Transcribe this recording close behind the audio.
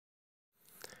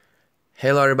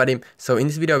Hello everybody, so in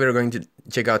this video we're going to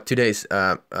check out today's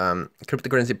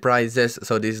cryptocurrency prices.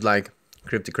 So this is like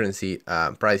cryptocurrency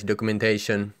price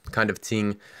documentation kind of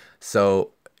thing. So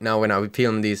now when I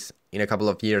film this in a couple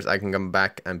of years, I can come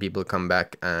back and people come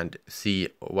back and see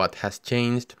what has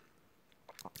changed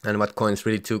and what coins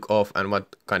really took off and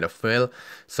what kind of fell.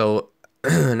 So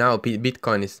now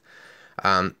Bitcoin is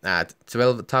at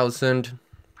 12,000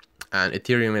 and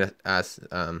Ethereum is at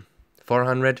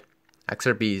 400.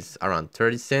 XRP is around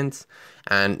 30 cents,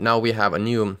 and now we have a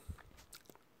new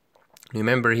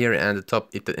member here and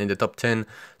in the top 10.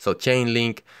 So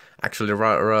Chainlink actually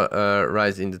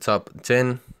rise in the top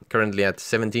 10, currently at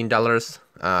 $17.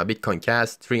 Bitcoin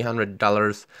Cash $300,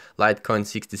 Litecoin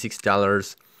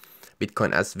 $66,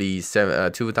 Bitcoin SV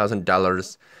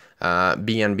 $2,000,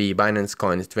 BNB Binance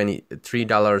Coin is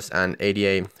 $23 and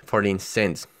 88.14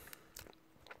 cents.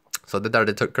 So that are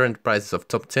the current prices of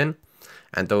top 10.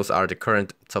 And those are the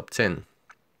current top 10.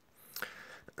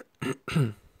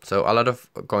 So a lot of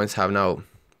coins have now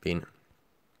been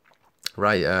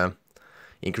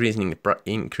increasing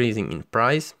in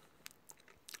price.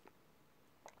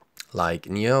 Like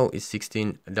Neo is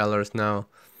 $16 now.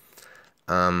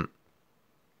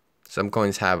 Some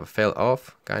coins have fell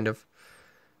off kind of,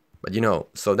 but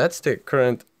so that's the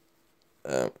current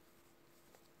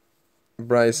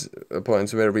price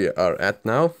points where we are at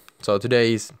now. So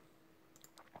today is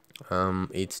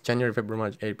it's January, February,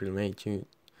 March, April, May, June.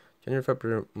 January,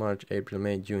 February, March, April,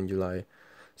 May, June, July.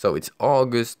 So it's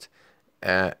August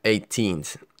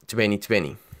 18th,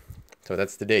 2020. So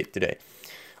that's the date today.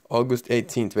 August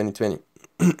 18th,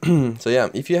 2020. So yeah,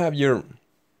 if you have your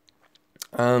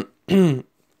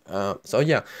so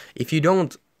yeah, if you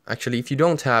don't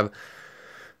have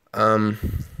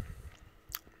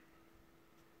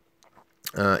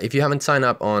if you haven't signed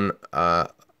up on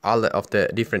all of the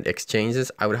different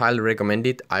exchanges, I would highly recommend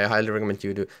it. I highly recommend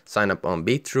you to sign up on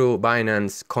Bitrue,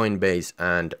 Binance, Coinbase,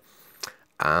 and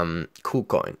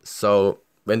KuCoin. So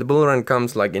when the bull run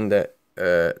comes, like in the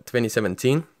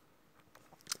 2017,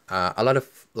 a lot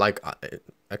of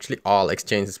actually all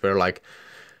exchanges were like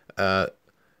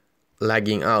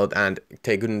lagging out, and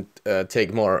they couldn't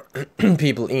take more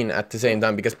people in at the same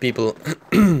time because people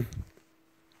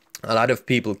a lot of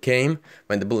people came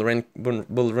when the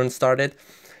bull run started,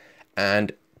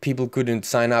 and people couldn't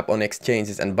sign up on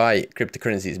exchanges and buy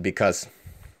cryptocurrencies because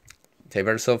they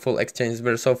were so full. Exchanges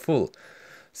were so full,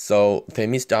 so they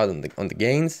missed out on the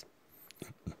gains.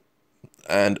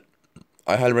 And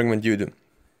I highly recommend you to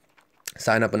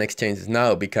sign up on exchanges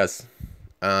now, because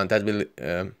that will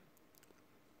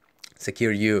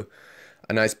secure you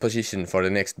a nice position for the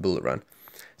next bull run.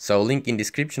 So link in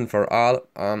description for all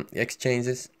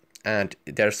exchanges, and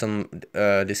there's some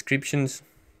descriptions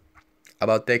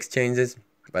about the exchanges,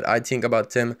 but I think about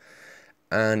them,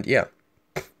 and yeah,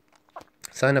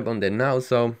 sign up on them now.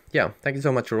 So yeah, thank you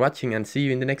so much for watching, and see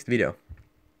you in the next video.